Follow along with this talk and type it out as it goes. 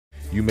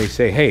You may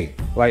say, hey,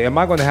 like, am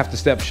I going to have to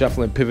step,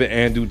 shuffle, and pivot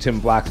and do 10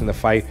 blocks in the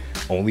fight?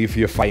 Only if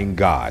you're fighting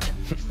God.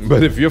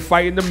 But if you're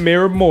fighting the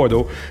mere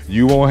mortal,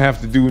 you won't have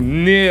to do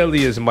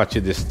nearly as much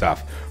of this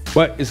stuff.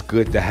 But it's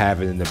good to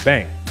have it in the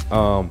bank.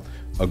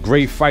 A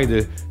great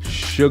fighter,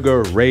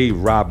 Sugar Ray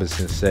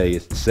Robinson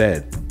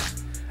said,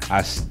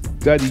 I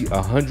study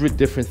 100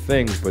 different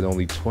things, but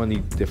only 20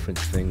 different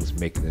things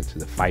make it into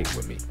the fight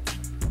with me.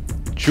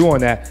 Chew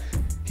on that.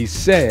 He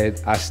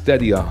said, I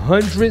study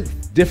 100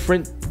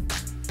 different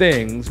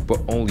things,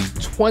 but only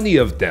 20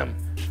 of them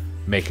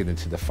make it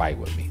into the fight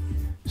with me.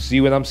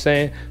 See what I'm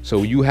saying?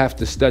 So you have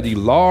to study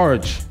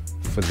large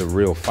for the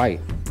real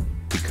fight,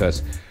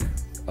 because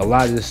a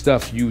lot of the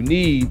stuff you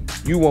need,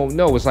 you won't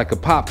know. It's like a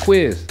pop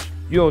quiz.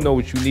 You don't know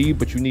what you need,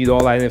 but you need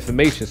all that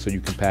information so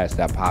you can pass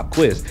that pop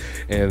quiz.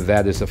 And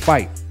that is a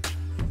fight.